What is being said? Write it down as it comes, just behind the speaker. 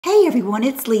Hey everyone,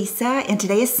 it's Lisa and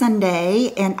today is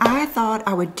Sunday and I thought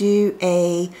I would do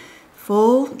a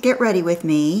full get ready with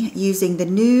me using the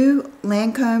new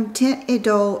Lancome Teint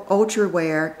Idole Ultra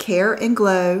Wear Care and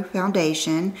Glow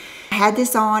foundation. I had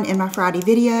this on in my Friday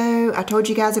video. I told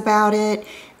you guys about it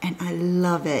and I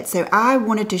love it. So I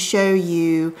wanted to show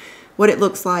you what it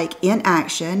looks like in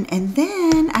action, and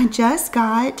then I just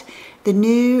got the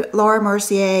new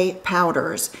Mercier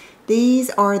powders. These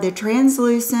are the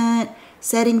translucent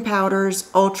setting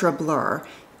powders ultra blur.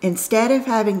 Instead of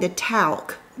having the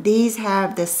talc, these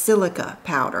have the silica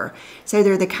powder. So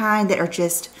they're the kind that are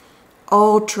just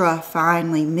ultra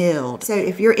finely milled. So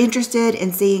if you're interested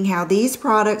in seeing how these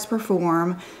products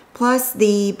perform, plus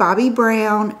the Bobbi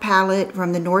Brown palette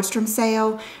from the Nordstrom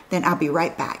sale, then I'll be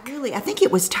right back. Really, I think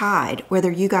it was tied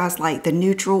whether you guys like the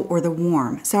neutral or the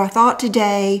warm. So I thought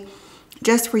today,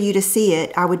 just for you to see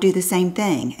it, I would do the same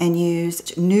thing and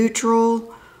use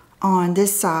neutral on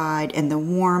this side and the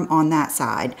warm on that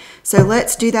side. So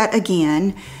let's do that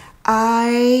again.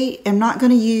 I am not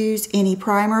going to use any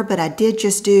primer, but I did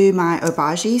just do my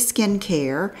Obagi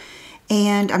skincare,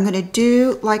 and I'm going to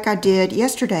do like I did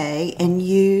yesterday and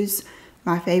use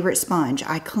my favorite sponge.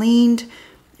 I cleaned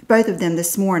both of them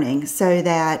this morning so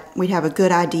that we'd have a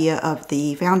good idea of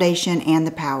the foundation and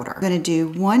the powder. I'm going to do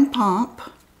one pump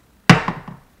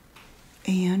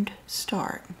and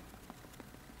start.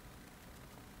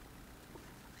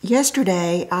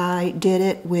 Yesterday, I did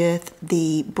it with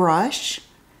the brush,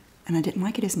 and I didn't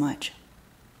like it as much.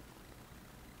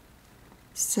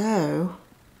 So,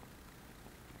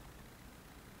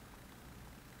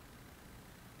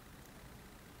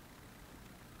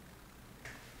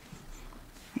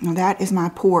 now that is my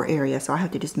pore area, so I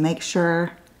have to just make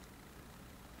sure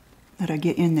that I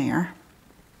get in there.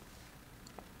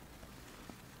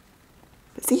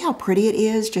 But see how pretty it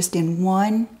is just in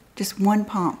one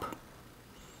pump.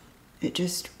 It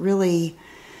just really,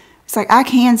 it's like I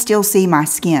can still see my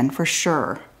skin for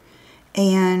sure.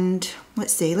 And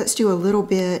let's see, let's do a little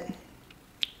bit,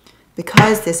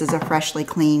 because this is a freshly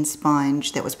cleaned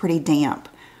sponge that was pretty damp,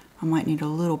 I might need a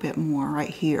little bit more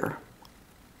right here.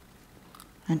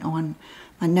 And on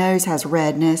my nose has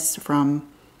redness from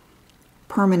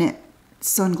permanent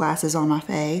sunglasses on my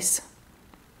face.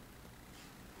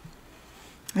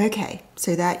 Okay,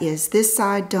 so that is this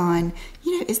side done.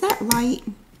 You know, is that light?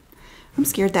 I'm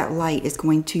scared that light is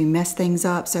going to mess things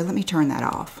up, so let me turn that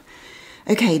off.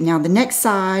 Okay, now the next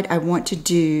side I want to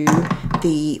do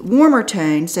the warmer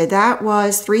tone. So that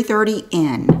was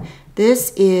 330N.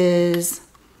 This is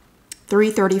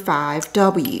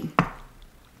 335W.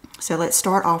 So let's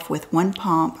start off with one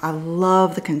pump. I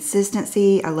love the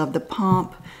consistency. I love the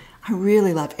pump. I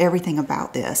really love everything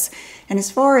about this. And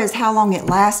as far as how long it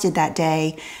lasted that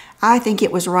day, I think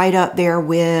it was right up there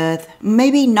with,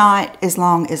 maybe not as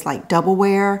long as like double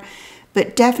wear,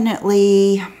 but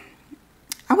definitely,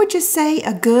 I would just say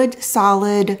a good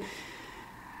solid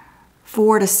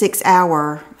 4 to 6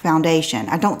 hour foundation.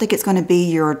 I don't think it's going to be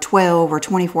your 12 or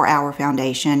 24 hour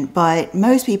foundation, but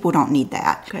most people don't need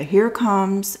that. Okay, here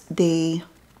comes the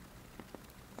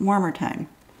warmer tone.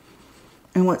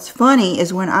 And what's funny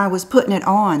is when I was putting it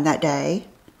on that day,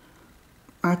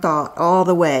 I thought all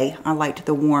the way I liked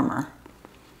the warmer.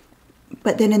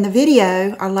 But then in the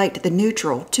video, I liked the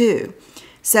neutral too.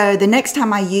 So the next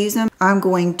time I use them, I'm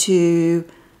going to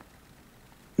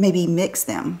maybe mix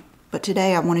them. But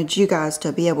today I wanted you guys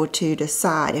to be able to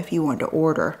decide if you want to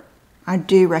order. I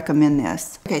do recommend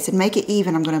this. Okay, so to make it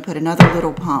even, I'm going to put another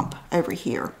little pump over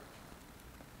here.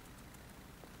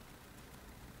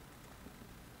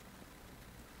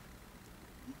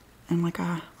 And like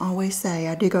I always say,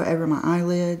 I do go over my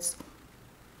eyelids.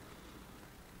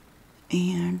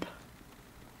 And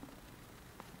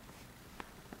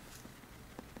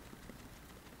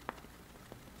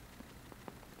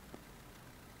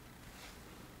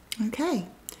okay,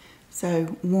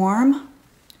 so warm,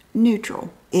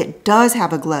 neutral. It does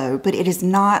have a glow, but it is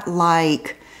not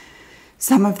like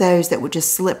some of those that would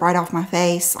just slip right off my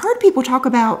face. I heard people talk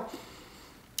about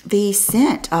the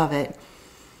scent of it,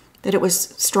 that it was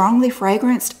strongly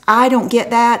fragranced. I don't get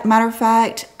that. Matter of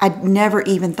fact, I never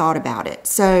even thought about it.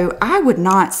 So I would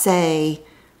not say,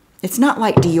 it's not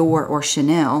like Dior or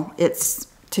Chanel. It's,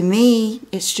 to me,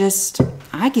 it's just,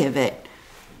 I give it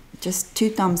Just 2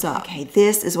 thumbs up. Okay,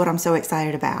 this is what I'm so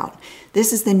excited about.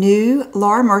 This is the new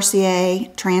Laura Mercier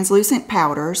translucent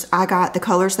powders. I got the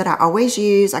colors that I always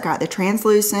use. I got the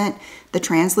translucent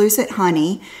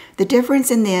honey. The difference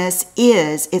in this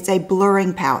is it's a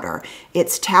blurring powder.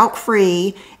 It's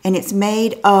talc-free and it's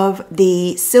made of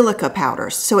the silica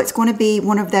powders. So it's going to be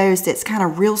one of those that's kind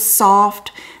of real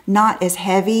soft, not as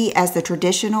heavy as the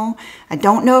traditional. I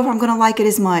don't know if I'm going to like it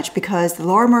as much because the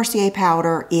Laura Mercier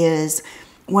powder is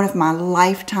one of my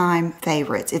lifetime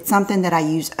favorites. It's something that I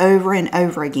use over and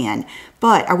over again.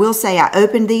 But I will say I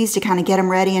opened these to kind of get them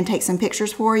ready and take some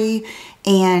pictures for you,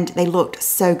 and they looked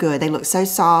so good. They look so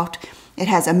soft. It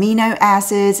has amino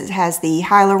acids. It has the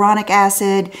hyaluronic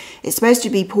acid. It's supposed to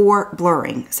be pore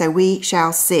blurring, so we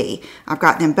shall see. I've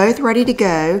got them both ready to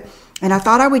go, and I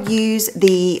thought I would use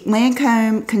the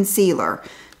Lancome concealer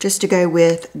just to go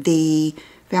with the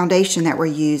foundation that we're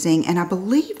using, and I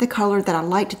believe the color that I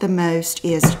liked the most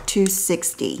is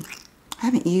 260. I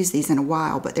haven't used these in a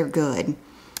while, but they're good.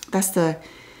 That's the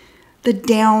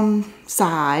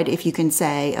downside, if you can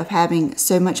say, of having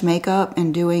so much makeup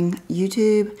and doing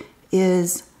YouTube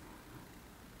is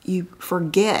you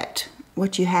forget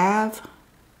what you have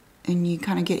and you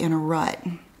kind of get in a rut.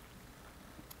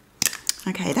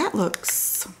 Okay, that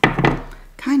looks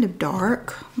kind of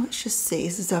dark. Let's just see.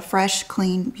 This is a fresh,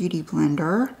 clean beauty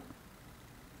blender.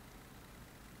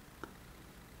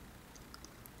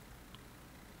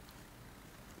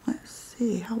 Let's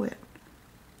see how it...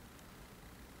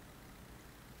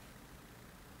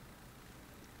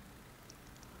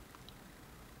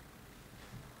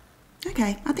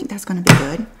 Okay, I think that's going to be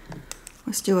good.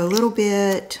 Let's do a little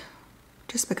bit,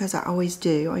 just because I always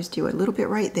do. I always do a little bit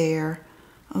right there,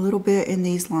 a little bit in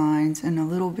these lines, and a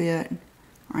little bit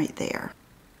right there.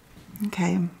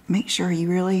 Okay, make sure you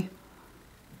really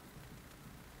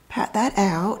pat that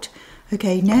out.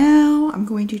 Okay, now I'm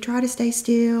going to try to stay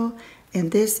still, and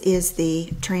this is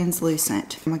the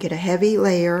translucent. I'm gonna get a heavy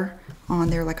layer on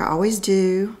there like I always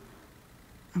do.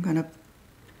 I'm gonna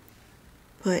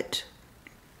put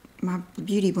my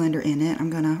beauty blender in it. I'm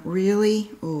gonna really,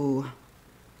 I'm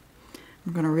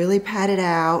gonna really pat it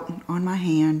out on my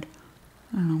hand,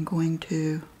 and I'm going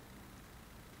to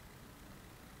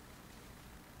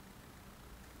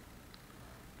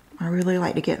I really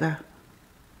like to get the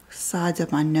sides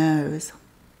of my nose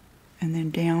and then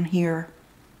down here.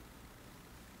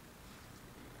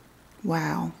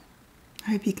 Wow.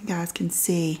 I hope you guys can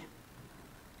see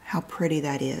how pretty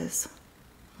that is.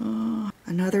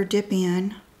 Another dip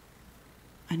in,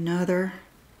 another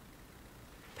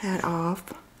pat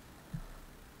off.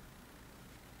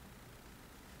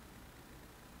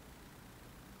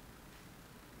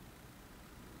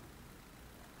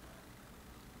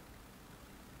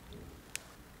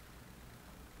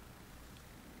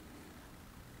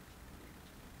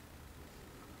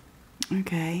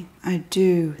 Okay, I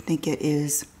do think it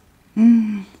is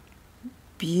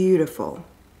beautiful,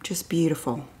 just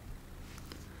beautiful.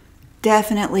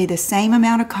 Definitely the same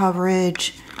amount of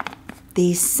coverage,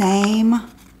 the same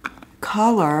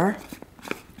color.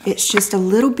 It's just a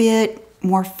little bit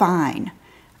more fine.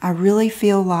 I really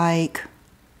feel like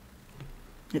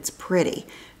it's pretty.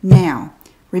 Now,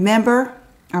 remember,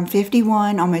 I'm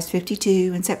 51, almost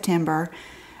 52 in September.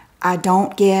 I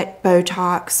don't get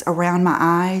Botox around my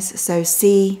eyes, so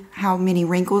see how many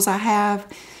wrinkles I have.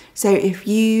 So if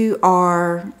you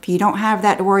don't have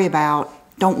that to worry about,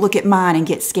 don't look at mine and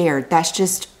get scared. That's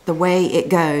just the way it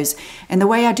goes. And the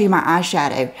way I do my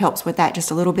eyeshadow helps with that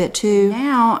just a little bit too.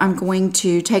 Now I'm going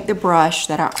to take the brush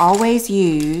that I always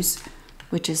use,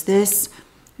 which is this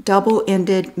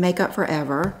double-ended Makeup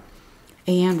Forever.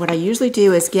 And what I usually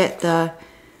do is get the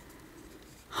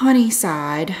honey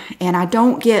side, and I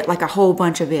don't get like a whole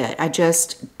bunch of it. I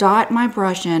just dot my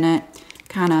brush in it,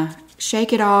 kind of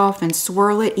shake it off and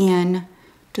swirl it in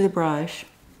to the brush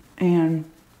and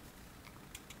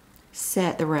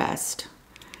set the rest.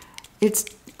 It's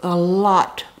a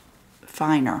lot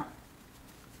finer.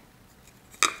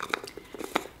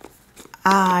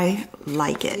 I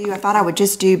like it. I thought I would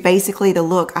just do basically the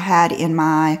look I had in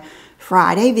my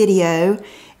Friday video,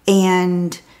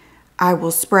 and I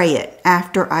will spray it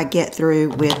after I get through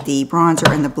with the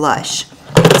bronzer and the blush.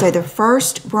 So the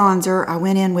first bronzer I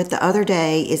went in with the other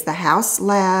day is the House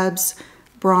Labs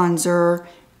bronzer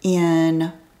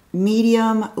in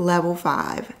medium level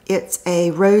 5. It's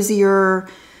a rosier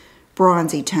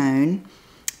bronzy tone,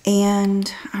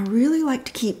 and I really like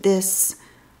to keep this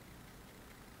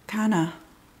kind of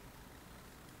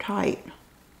tight.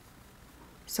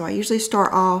 So I usually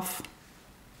start off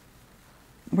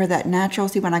where that natural,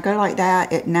 see when I go like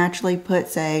that, it naturally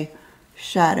puts a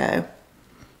shadow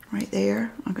right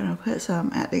there. I'm gonna put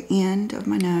some at the end of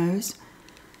my nose.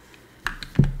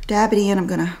 Dab it in. I'm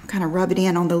gonna kind of rub it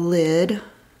in on the lid.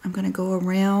 I'm gonna go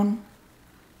around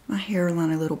my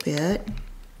hairline a little bit.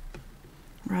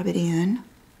 Rub it in.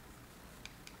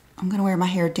 I'm gonna wear my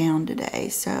hair down today,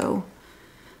 so,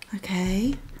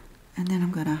 okay. And then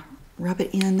I'm gonna rub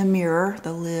it in the mirror,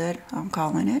 the lid, I'm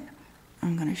calling it.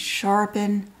 I'm gonna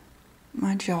sharpen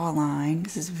my jawline.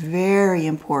 This is very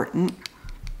important.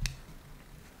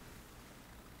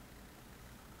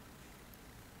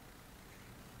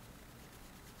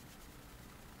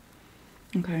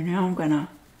 Okay, now I'm gonna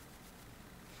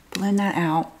blend that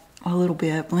out a little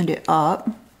bit, blend it up.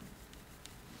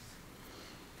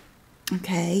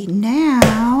 Okay,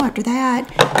 now after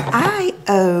that, I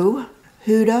owe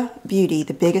Huda Beauty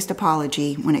the biggest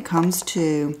apology when it comes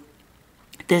to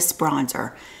this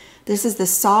bronzer. This is the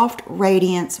Soft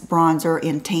Radiance Bronzer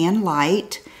in Tan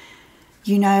Light.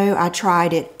 You know, I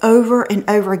tried it over and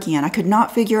over again. I could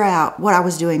not figure out what I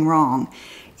was doing wrong.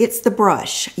 It's the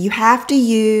brush. You have to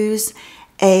use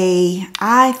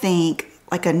I think,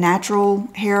 like a natural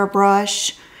hair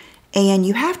brush, and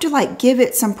you have to like give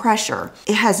it some pressure.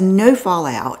 It has no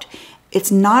fallout. It's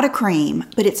not a cream,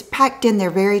 but it's packed in there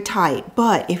very tight.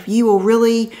 But if you will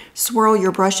really swirl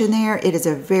your brush in there, it is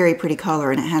a very pretty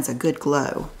color and it has a good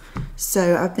glow.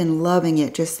 So I've been loving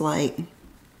it, just like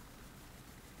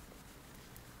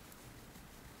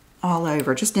all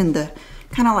over, just in the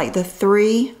kind of like the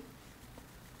 3.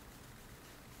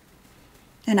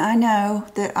 And I know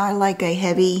that I like a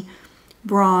heavy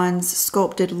bronze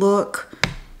sculpted look.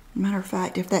 Matter of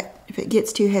fact, if it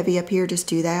gets too heavy up here, just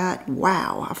do that.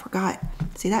 Wow, I forgot.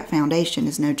 See, that foundation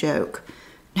is no joke.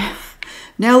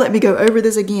 Now let me go over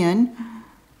this again.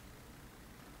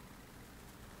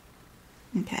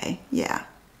 Okay, yeah.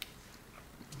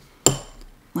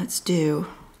 Let's do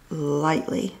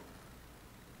lightly.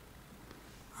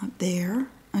 Up there,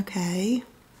 okay.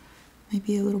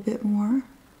 Maybe a little bit more.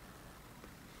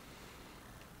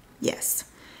 Yes,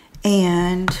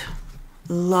 and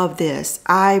love this.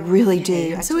 I really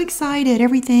do. I'm so excited.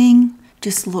 Everything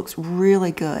just looks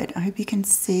really good. I hope you can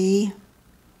see.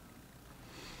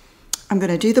 I'm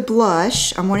going to do the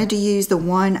blush. I wanted to use the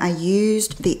one I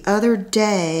used the other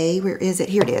day. Where is it?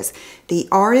 Here it is. The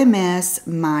RMS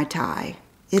Mai Tai.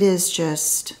 It is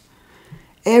just,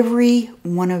 every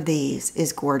one of these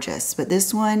is gorgeous, but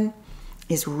this one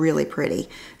is really pretty.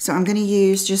 So I'm going to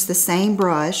use just the same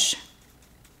brush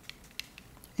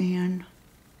and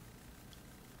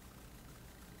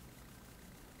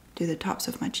do the tops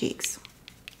of my cheeks.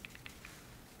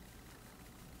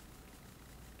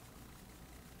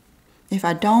 If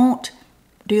I don't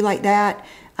do like that,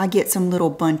 I get some little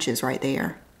bunches right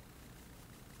there.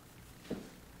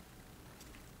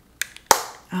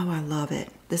 Oh, I love it.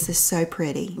 This is so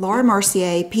pretty. Laura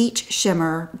Mercier Peach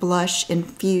Shimmer Blush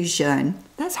Infusion.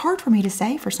 That's hard for me to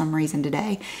say for some reason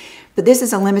today. But this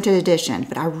is a limited edition,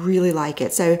 but I really like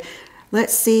it. So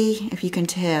let's see if you can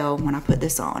tell when I put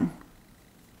this on.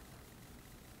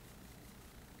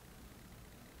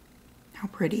 How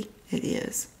pretty it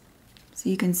is. So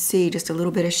you can see just a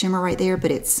little bit of shimmer right there,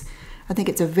 but I think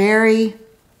it's a very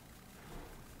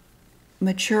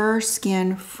mature,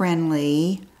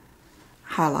 skin-friendly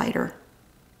highlighter.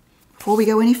 Before we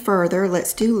go any further,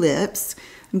 let's do lips.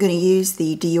 I'm going to use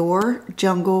the Dior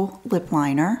Jungle Lip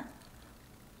Liner.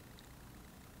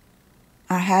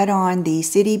 I had on the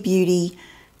City Beauty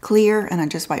Clear and I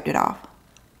just wiped it off.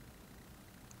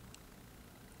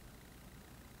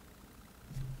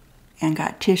 And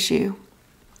got tissue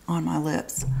on my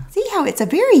lips. See how it's a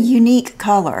very unique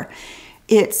color.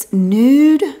 It's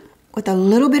nude with a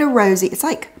little bit of rosy. It's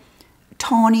like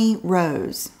tawny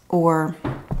rose, or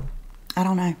I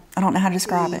don't know. I don't know how to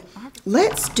describe it.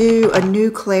 Let's do a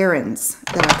new Clarins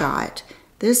that I got.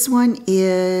 This one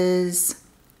is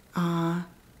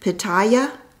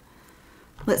Pitaya.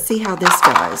 Let's see how this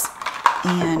does.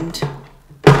 And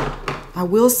I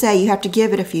will say you have to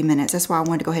give it a few minutes. That's why I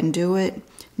wanted to go ahead and do it.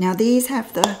 Now these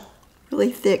have the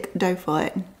really thick doe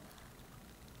foot.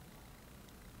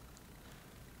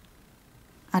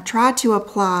 I tried to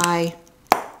apply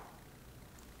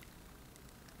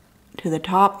to the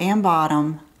top and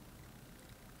bottom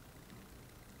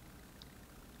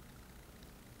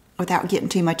without getting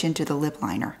too much into the lip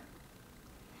liner.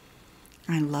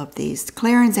 I love these.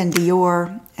 Clarins and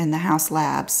Dior and the House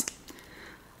Labs.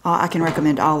 I can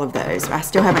recommend all of those. I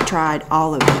still haven't tried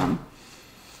all of them.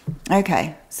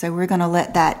 Okay, so we're gonna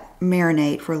let that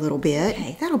marinate for a little bit.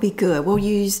 Okay, that'll be good. We'll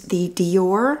use the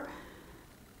Dior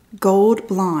Gold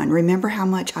Blonde. Remember how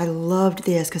much I loved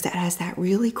this because it has that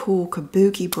really cool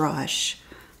kabuki brush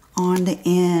on the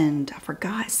end. I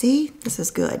forgot. See, this is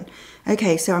good.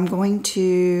 Okay, so I'm going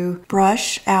to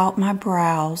brush out my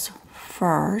brows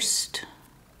first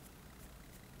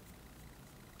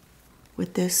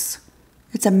with this.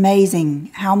 It's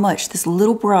amazing how much this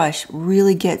little brush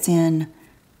really gets in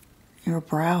your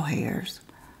brow hairs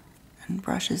and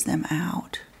brushes them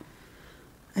out.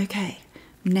 Okay,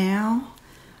 now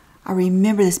I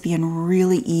remember this being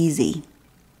really easy.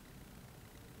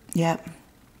 Yep.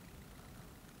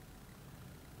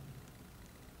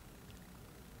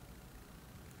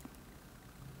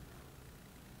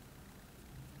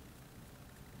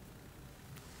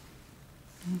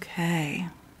 Okay.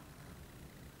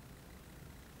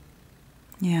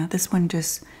 Yeah, this one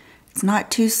just, it's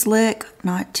not too slick,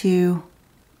 not too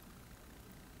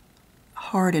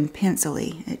hard and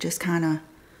pencil-y. It just kind of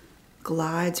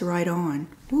glides right on.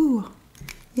 Ooh.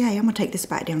 Yeah, I'm gonna take this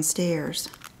back downstairs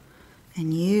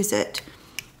and use it.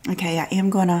 Okay, I am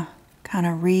gonna kind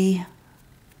of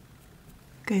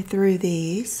go through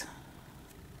these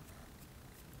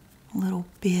a little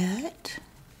bit.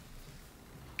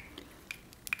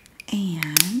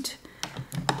 And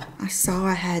I saw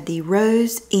I had the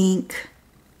Rose Ink.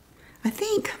 I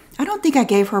don't think I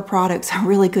gave her products a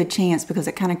really good chance because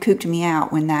it kind of cooped me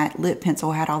out when that lip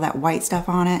pencil had all that white stuff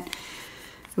on it.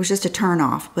 It was just a turn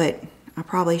off, but I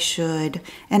probably should.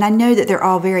 And I know that they're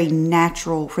all very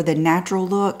natural for the natural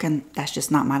look, and that's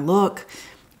just not my look.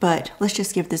 But let's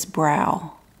just give this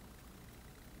brow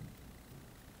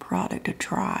product a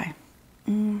try.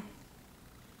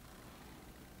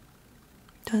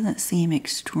 Doesn't seem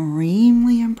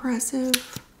extremely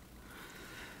impressive.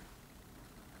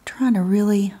 Trying to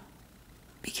really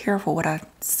be careful what I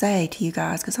say to you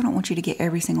guys because I don't want you to get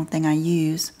every single thing I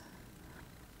use.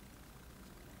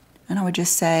 And I would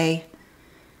just say,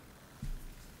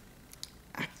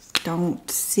 I don't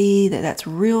see that that's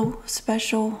real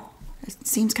special. It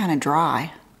seems kind of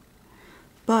dry.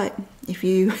 But if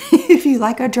you if you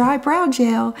like a dry brow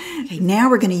gel. Okay, now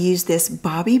we're going to use this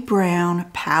Bobbi Brown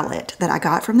palette that I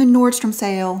got from the Nordstrom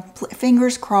sale.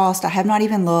 Fingers crossed, I have not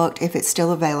even looked if it's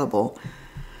still available.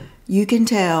 You can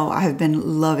tell I have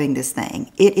been loving this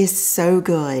thing. It is so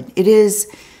good. It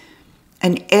is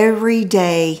an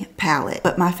everyday palette,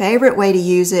 but my favorite way to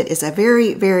use it is a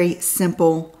very, very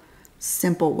simple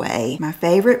way. My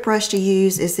favorite brush to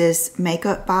use is this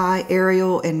Makeup by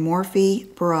Ariel and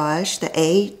Morphe brush, the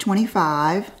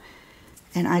A25.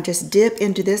 And I just dip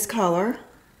into this color,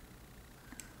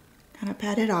 kind of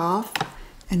pat it off,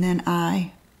 and then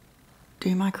I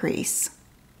do my crease.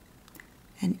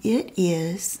 And it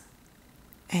is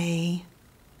a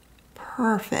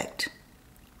perfect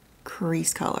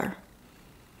crease color.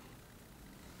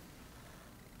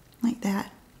 Like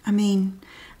that. I mean,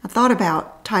 I thought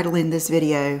about titling this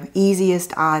video,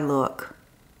 Easiest Eye Look.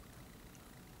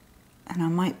 And I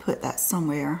might put that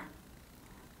somewhere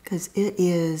because it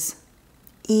is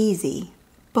easy.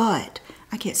 But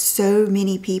I get so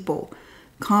many people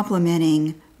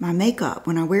complimenting my makeup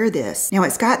when I wear this. Now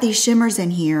it's got these shimmers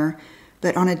in here,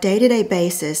 but on a day-to-day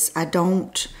basis, I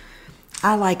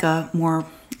like a more,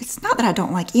 it's not that I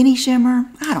don't like any shimmer.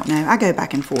 I don't know. I go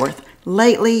back and forth.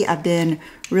 Lately, I've been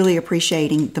really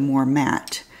appreciating the more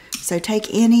matte. So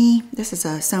take any, this is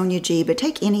a Sonia G, but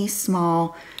take any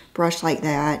small brush like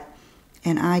that,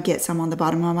 and I get some on the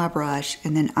bottom of my brush,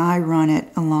 and then I run it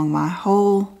along my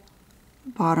whole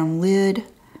bottom lid.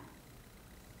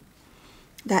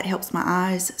 That helps my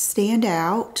eyes stand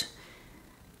out,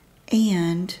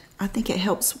 and I think it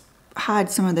helps hide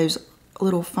some of those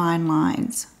little fine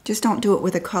lines. Just don't do it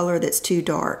with a color that's too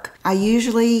dark. I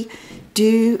usually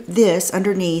do this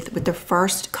underneath with the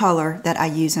first color that I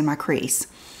use in my crease.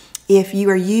 If you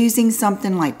are using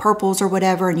something like purples or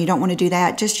whatever and you don't want to do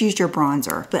that, just use your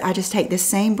bronzer. But I just take this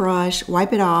same brush,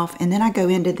 wipe it off, and then I go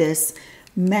into this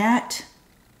matte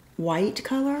white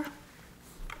color,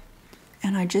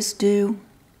 and I just do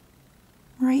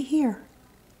right here.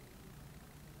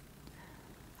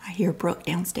 I hear Brooke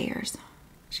downstairs.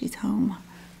 She's home.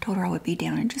 Told her I would be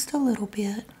down in just a little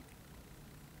bit.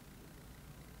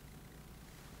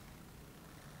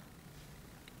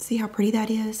 See how pretty that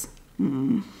is?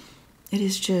 It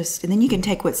is just, and then you can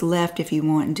take what's left if you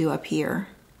want and do up here.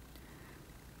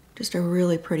 Just a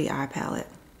really pretty eye palette.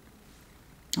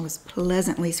 I was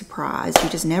pleasantly surprised. You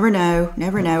just never know,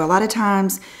 never know. A lot of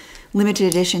times, limited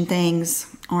edition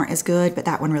things aren't as good, but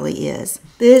that one really is.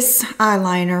 This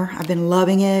eyeliner, I've been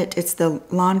loving it. It's the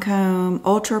Lancome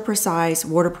Ultra Precise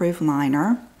Waterproof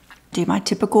Liner. Do my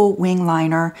typical wing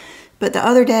liner, but the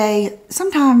other day,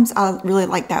 sometimes I really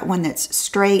like that one that's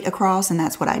straight across, and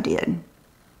that's what I did.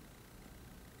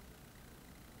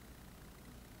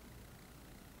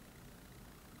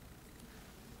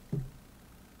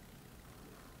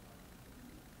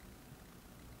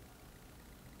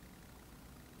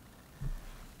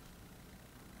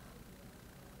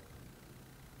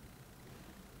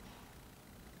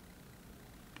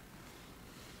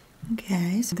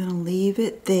 Okay, so I'm gonna leave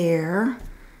it there.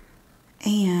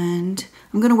 And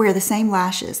I'm gonna wear the same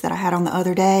lashes that I had on the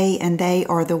other day, and they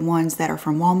are the ones that are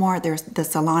from Walmart. They're the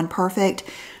Salon Perfect.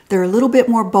 They're a little bit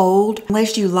more bold.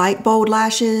 Unless you like bold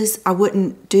lashes, I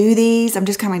wouldn't do these. I'm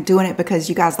just kind of doing it because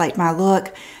you guys like my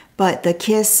look. But the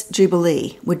Kiss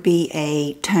Jubilee would be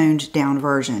a toned down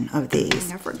version of these.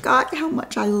 And I forgot how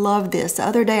much I love this. The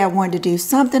other day I wanted to do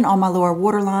something on my lower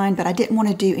waterline, but I didn't want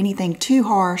to do anything too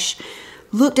harsh.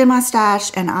 Looked in my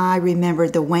stash and I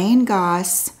remembered the Wayne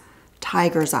Goss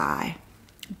Tiger's Eye.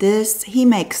 This, he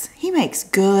makes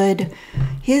good.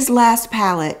 His last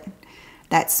palette,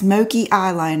 that smoky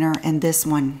eyeliner, and this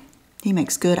one, he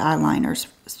makes good eyeliners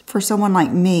for someone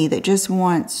like me that just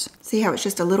wants, see how it's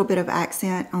just a little bit of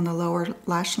accent on the lower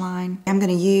lash line? I'm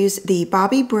gonna use the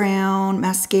Bobbi Brown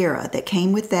mascara that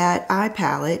came with that eye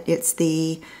palette. It's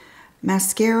the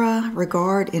Mascara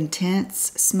Regard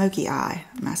Intense Smoky Eye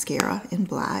Mascara in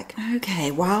black. Okay,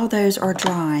 while those are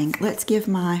drying, let's give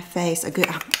my face a good,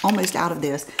 I'm almost out of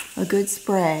this, a good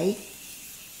spray.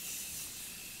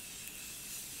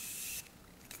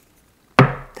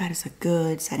 That is a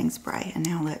good setting spray. And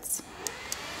now let's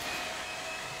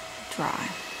dry.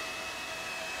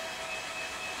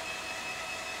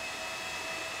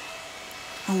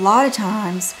 A lot of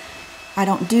times I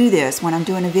don't do this when I'm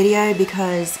doing a video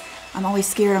because I'm always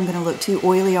scared I'm gonna look too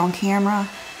oily on camera,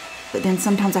 but then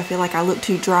sometimes I feel like I look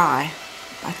too dry.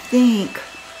 I think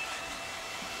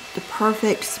the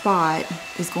perfect spot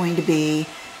is going to be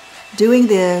doing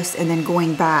this and then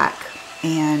going back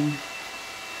and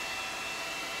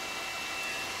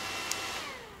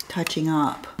touching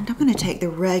up. And I'm gonna take the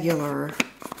regular,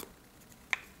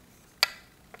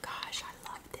 gosh, I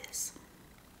love this.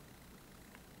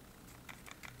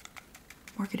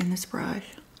 Work it in this brush.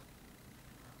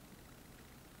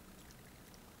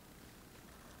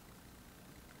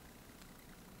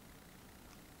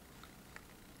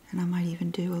 And I might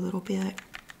even do a little bit.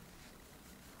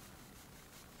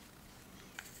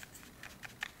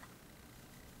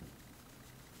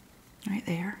 Right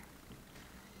there.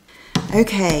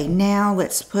 Okay, now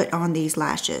let's put on these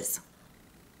lashes.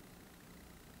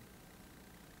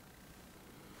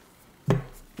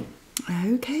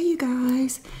 Okay, you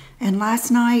guys. And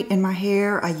last night in my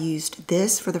hair, I used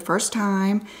this for the first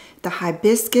time, the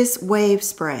Hibiscus Wave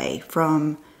Spray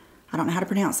from, I don't know how to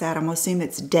pronounce that. I'm gonna assume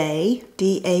it's Dae,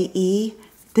 D-A-E.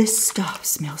 This stuff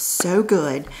smells so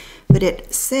good, but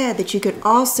it said that you could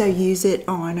also use it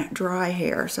on dry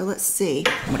hair. So let's see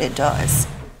what it does.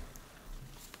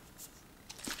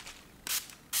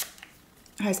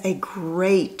 It has a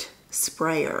great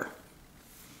sprayer.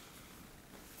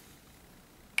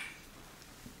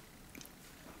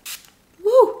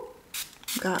 Woo!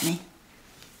 Got me.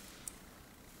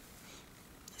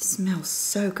 It smells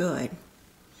so good.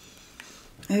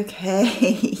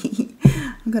 Okay,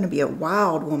 I'm gonna be a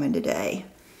wild woman today.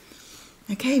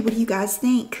 Okay, what do you guys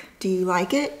think? Do you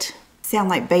like it? Sound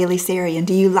like Bailey Sarian.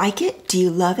 Do you like it? Do you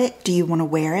love it? Do you want to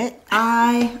wear it?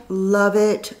 I love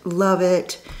it, love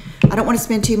it. I don't want to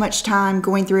spend too much time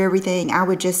going through everything. I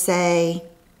would just say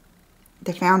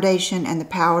the foundation and the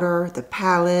powder, the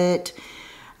palette.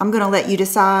 I'm gonna let you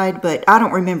decide, but I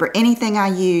don't remember anything I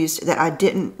used that I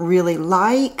didn't really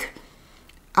like.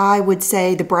 I would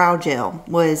say the brow gel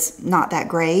was not that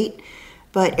great,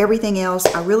 but everything else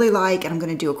I really like, and I'm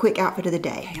gonna do a quick outfit of the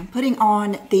day. I'm putting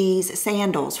on these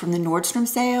sandals from the Nordstrom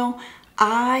sale.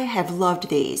 I have loved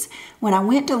these. When I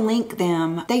went to link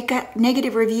them, they got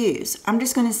negative reviews. I'm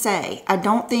just gonna say, I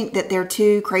don't think that they're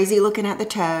too crazy looking at the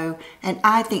toe, and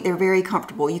I think they're very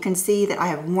comfortable. You can see that I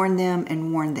have worn them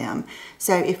and worn them.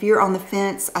 So if you're on the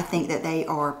fence, I think that they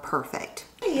are perfect.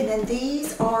 And then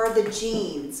these are the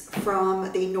jeans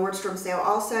from the Nordstrom sale.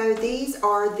 Also, these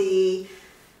are the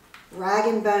Rag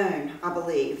and Bone, I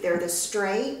believe. They're the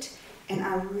straight, and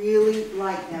I really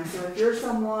like them. So if you're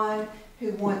someone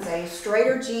who wants a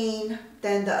straighter jean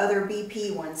than the other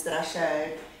BP ones that I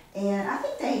showed, and I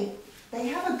think they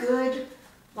have a good,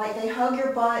 like they hug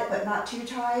your butt but not too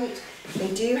tight.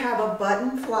 They do have a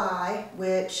button fly,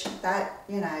 which that,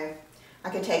 you know, I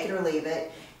could take it or leave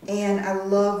it. And I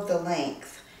love the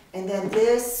length. And then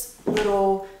this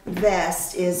little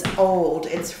vest is old.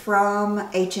 It's from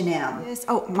H&M.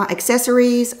 Oh, my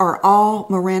accessories are all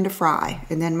Miranda Fry.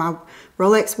 And then my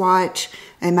Rolex watch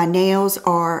and my nails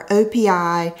are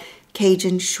OPI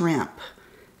Cajun Shrimp.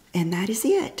 And that is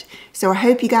it. So I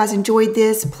hope you guys enjoyed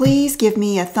this. Please give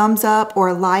me a thumbs up or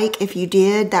a like if you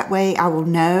did. That way I will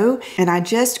know. And I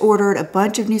just ordered a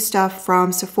bunch of new stuff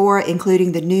from Sephora,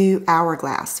 including the new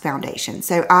Hourglass foundation.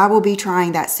 So I will be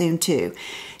trying that soon too.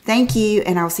 Thank you,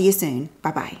 and I'll see you soon.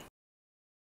 Bye-bye.